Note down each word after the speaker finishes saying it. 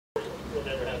we'll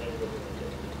never have anybody like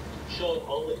it. Sean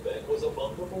Hollenbeck was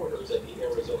among the mourners at the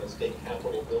Arizona State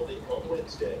Capitol building on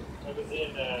Wednesday. I was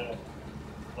in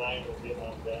line with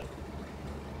Vietnam vet,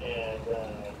 and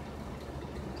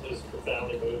it was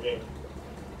profoundly moving,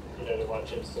 to watch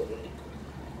him salute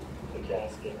the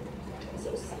casket.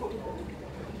 So somber.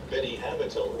 Betty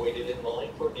Habitel waited in line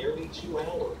for nearly 2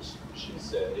 hours. She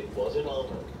said it was an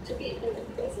honor. To be in the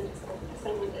presence of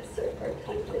someone that served our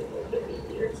country for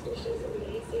 30 years, which is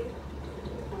amazing.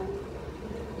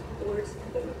 Words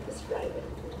couldn't describe it.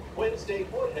 Wednesday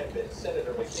would have been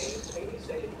Senator McCain's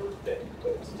 82nd birthday,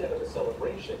 but instead of a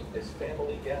celebration, his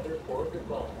family gathered for a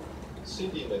goodbye.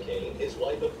 Cindy McCain, his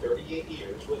wife of 38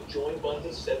 years, was joined by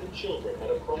his 7 children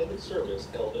at a private service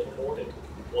held in the morning.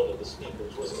 One of the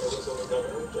speakers was Arizona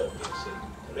Governor Doug Ducey.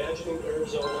 Imagining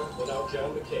Arizona without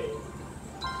John McCain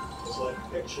is like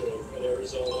picturing an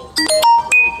Arizona.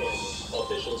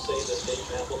 Officials say the state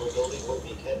capitol building would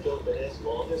be kept open as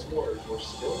long as mourners were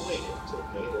still waiting to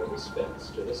pay their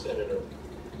respects to the senator.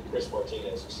 Chris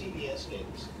Martinez, CBS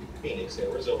News, Phoenix,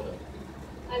 Arizona.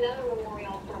 Another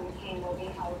memorial for McCain will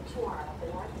be held tomorrow at the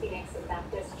North Phoenix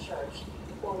Baptist Church.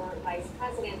 Former Vice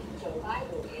President Joe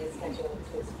Biden is scheduled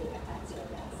to speak at that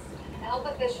service. Health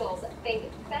officials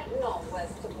think fentanyl was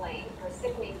to blame for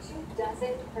sickening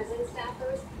 24 prison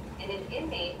staffers and an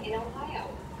inmate in Ohio.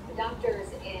 Doctors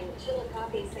in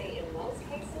Chillicothe say in most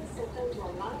cases symptoms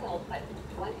were mild, but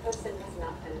one person was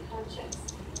not unconscious.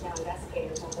 Now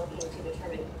investigators are looking to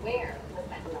determine where the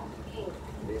fentanyl came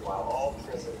from. Meanwhile, all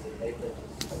prisons in Naples,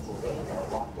 Pennsylvania are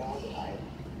locked down tonight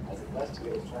as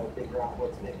investigators try to figure out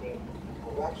what's making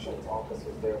corrections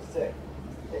officers there sick.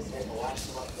 They say in the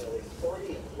last month nearly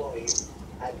 30 employees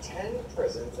at 10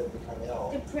 prisons have become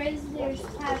ill. The prisoners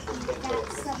have got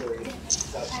something.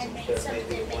 I made something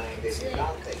they do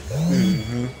not think that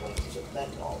the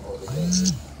fentanyl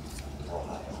overdose in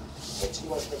Ohio. The 2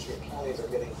 West Michigan counties are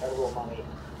getting federal money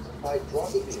to fight drug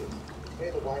abuse.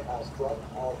 Today, the White House Drug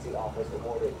Policy Office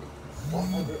awarded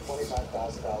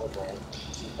 $125,000 grant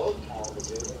to both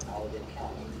Kalamazoo and Allegheny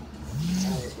County.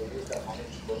 Counties will use that money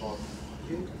to promote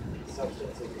youth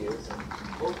substance abuse and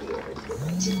opioid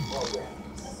prevention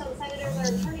programs. Some senators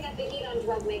are turning up the heat on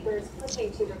drug makers,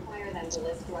 pushing to require them to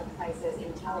list drug prices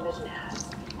in television ads.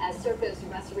 As Circus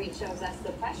Russ Reed shows us,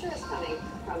 the pressure is coming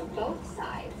from both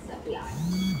sides of the aisle.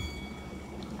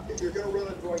 If you're going to run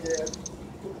a drug ad,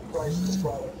 put the price of the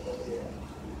product on the ad.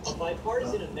 A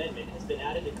bipartisan amendment has been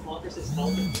added to Congress's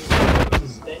Health and Human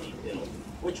Services spending bill,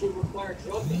 which would require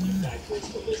drug manufacturers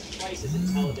to list prices in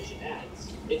television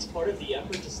ads. It's part of the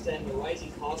effort to stem the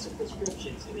rising cost of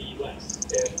prescriptions in the U.S.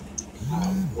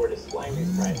 If we're displaying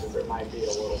these prices, there might be a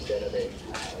little bit of a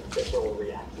visceral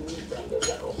reaction from the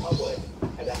general public,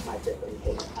 and that might get them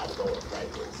thinking how to lower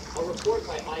prices. A report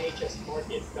by IHS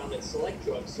Markit found that select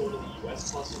drugs sold in the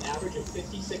U.S. cost an average of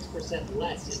 56%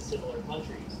 less in similar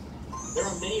countries. There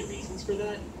are many reasons for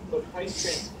that, but price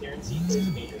transparency plays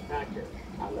a major factor.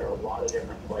 There are a lot of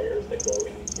different players that go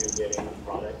into getting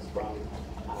products from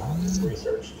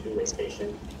research to a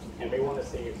patient, and we want to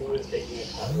see who is taking a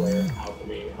cut where, how can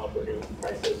we help reduce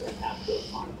prices and pass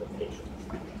those on to patients.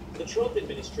 The Trump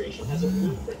administration has a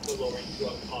blueprint for lowering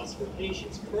drug costs for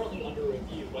patients currently under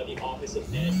review by the Office of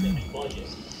Management and Budget,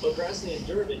 but Grassley and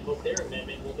Durbin hope their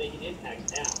amendment will make an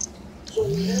impact now. So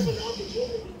we have an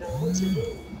opportunity now to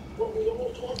do what we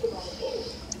all talked about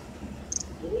earlier,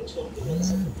 doing something about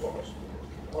the cost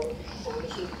of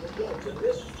pharmaceutical drugs. And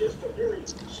this is just a very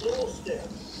small step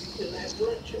in that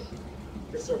direction.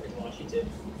 For Circuit Washington,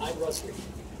 I'm Russ Reed.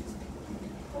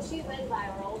 Well, she went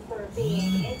viral for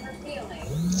being in her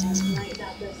feelings, and tonight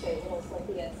doctors say little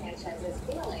Sophia Sanchez is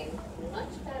feeling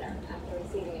much better after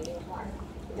receiving a new heart.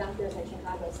 Doctors in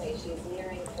Chicago say she's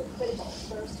nearing the critical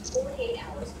first 48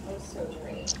 hours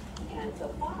post-surgery, and so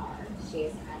far,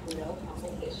 she's had no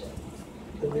complications.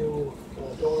 The new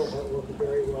donor heart worked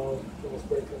very well. It was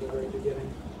great from the very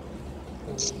beginning.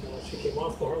 And then she came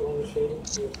off the heart-lung machine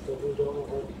with the new donor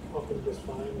heart pumping just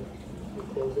fine, and we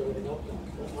closed everything up.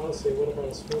 But honestly, what about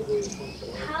a smoothly as one for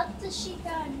her? How does she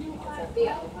got a new heart?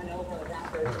 Sophia went over a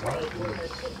rapper's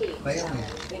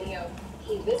video.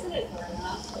 He visited her in the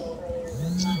hospital earlier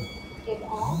this month. If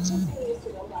all continues to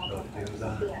go well, it was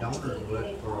on a donor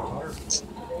list for a heart.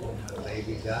 A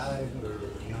baby died or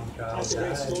a young child died. That's a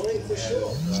great story for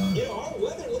sure. Our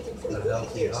weather looking pretty good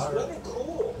here. It's rather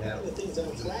cool. Yeah. One of the things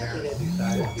I'm tracking Parents is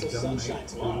decided lots to of sunshine donate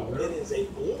tomorrow. to It is a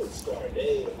blue star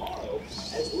day tomorrow,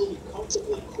 as we'll be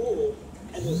comfortably cool,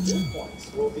 and those dew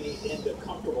points will be in the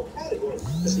comfortable category.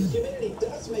 But the humidity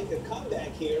does make a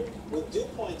comeback here with dew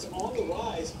points on the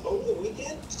rise over the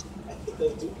weekend. I think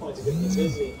those dew points are going to be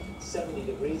visiting 70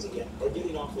 degrees again, or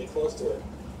getting awfully close to it.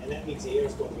 and that means the air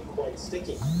is going to be quite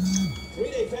sticky.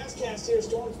 3-day fastcast here.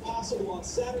 Storms possible on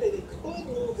Saturday. They could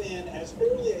move in as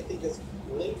early, I think, as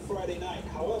late Friday night.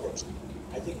 However,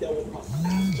 I think that will come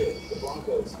after the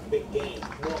Broncos' big game.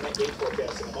 More on that game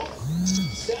forecast in a moment.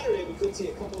 Saturday, we could see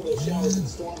a couple of those showers and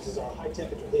storms as our high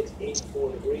temperature hits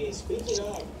 84 degrees. Speaking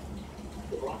of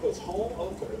the Broncos' home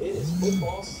opener, it is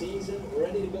football season,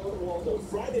 ready to go at Waldo.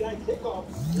 Friday night kickoff,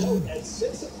 note, at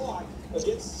 6 o'clock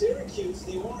against Syracuse.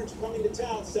 The Orange coming to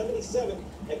town, 77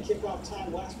 at kickoff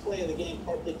time. Last play of the game,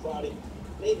 partly cloudy,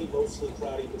 maybe mostly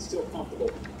cloudy, but still comfortable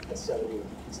at 70.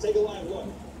 Let's take a live look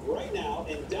right now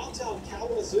in downtown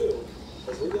Kalamazoo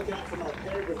as we look out from our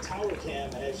Peregrine Tower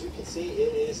cam. And as you can see,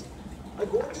 it is a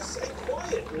gorgeous and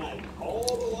quiet night.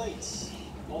 All the lights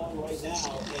on right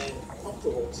now and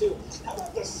comfortable too. How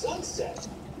about the sunset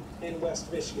in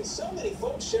West Michigan? So many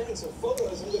folks sharing some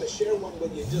photos. I'm going to share one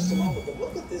with you in just a moment, but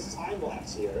look at this time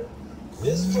lapse here.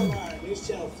 This from our News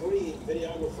Channel 3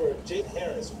 videographer, Jake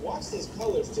Harris. Watch these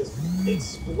colors just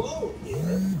explode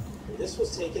here. This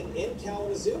was taken in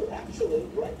Kalamazoo, actually,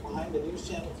 right behind the News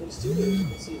Channel 3 studios. You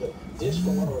can see the dish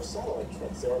from one of our satellite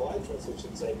trucks, or live trucks, I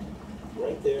should say,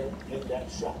 right there in that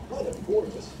shot. What a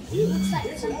gorgeous view.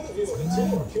 Here's another view of it,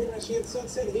 too. Our pure Michigan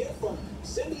sunset here from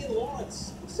Cindy and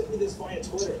Lawrence. Sent me this via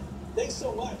Twitter. Thanks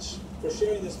so much for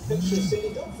sharing this picture,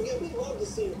 Cindy. Don't forget, we'd love to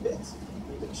see your pics.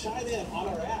 You can chime in on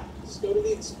our app. Just go to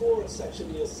the Explorer section,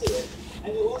 and you'll see it.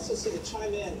 And you'll also see the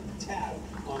Chime In tab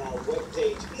on our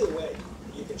webpage. Either way,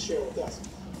 you can share with us.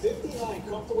 59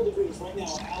 comfortable degrees right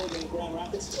now in Allegheny, Grand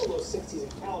Rapids. Still low 60s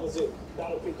in Kalamazoo,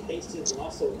 Battle Creek, Hastings, and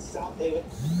also in South Haven.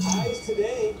 Highs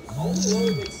today, only low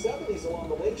to mid-70s along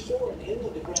the lakeshore and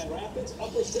inland to Grand Rapids.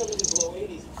 Upper 70s, low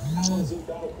 80s. Kalamazoo,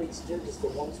 Battle Creek, Sturgis, the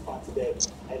one spot today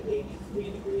at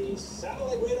 83 degrees.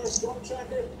 Satellite radar storm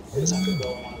tracker. There's nothing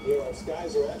going on here. Our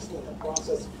skies are actually in the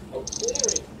process of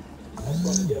clearing. That's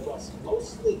going to give us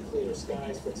mostly clear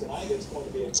skies for tonight. It's going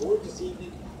to be a gorgeous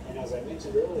evening. And as I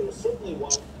mentioned earlier, certainly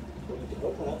one where you can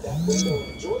open up that window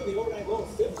and enjoy the overnight low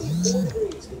of 54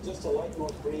 degrees with just a light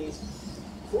north breeze.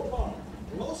 For tomorrow,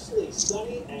 mostly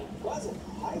sunny and pleasant.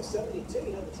 High of 72.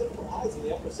 You know, the typical highs in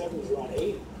the upper 70s around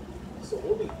 80. So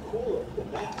we'll be cooler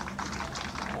than that.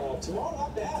 Tomorrow,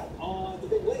 not bad on the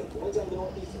Big Lake. The winds out of the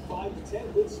northeast of 5 to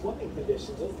 10. Good swimming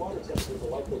conditions. Those water temperatures are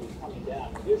likely to be coming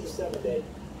down. Here's your 7-day.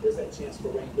 There's that chance for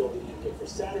rain building in here for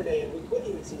Saturday, and we could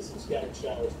even see some scattered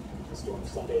showers and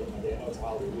storms Sunday and Monday. I know it's a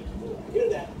holiday weekend, we want to hear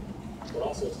that, but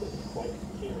also it's going to be quite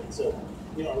humid. So,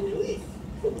 you know, our relief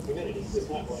from the humidity is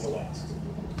not going to last.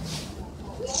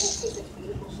 We always see such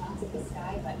beautiful shots of the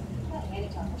sky, but that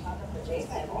handed to our photographer, Jason,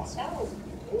 that was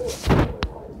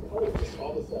Just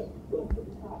all of a sudden, boom, from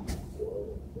the top.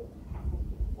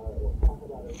 All right, we'll talk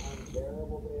about an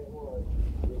unbearable day at work.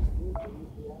 The excuse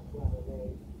the UPS driver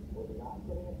made was not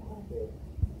getting a package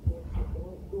to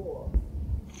the door.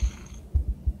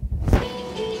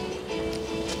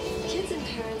 Kids and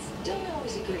parents don't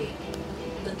always agree,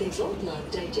 but they both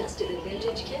love Digestive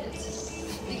Advantage Kids.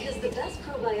 Because the best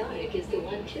probiotic is the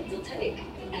one kids will take.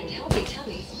 And healthy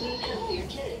tummies mean healthier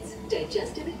kids.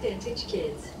 Digestive Advantage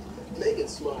Kids.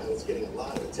 Megan's smile is getting a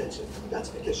lot of attention. That's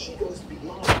because she goes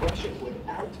beyond brushing with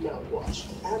Act mouthwash.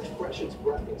 Act freshens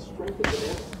breath and strengthens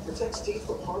enamel, protects teeth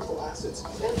from harmful acids,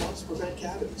 and helps prevent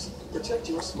cavities. Protect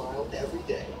your smile every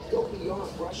day. Go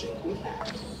beyond brushing with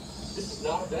Act. This is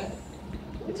not a bed.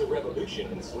 It's a revolution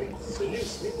in sleep. The new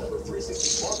Sleep Number 360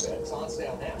 Smart Bed is on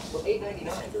sale now for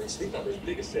 $8.99 during Sleep Number's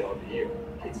biggest sale of the year.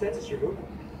 It senses your movement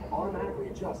and automatically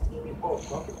adjusts to keep you both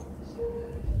comfortable.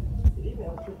 It even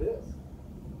helps with this.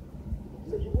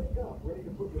 So you wake up ready to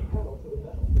put your pedal to the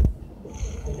metal.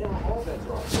 And now all beds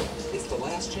are on sale. It's the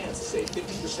last chance to save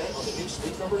 50% on the new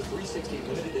Sleep Number 360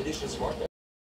 limited edition Smart Bed.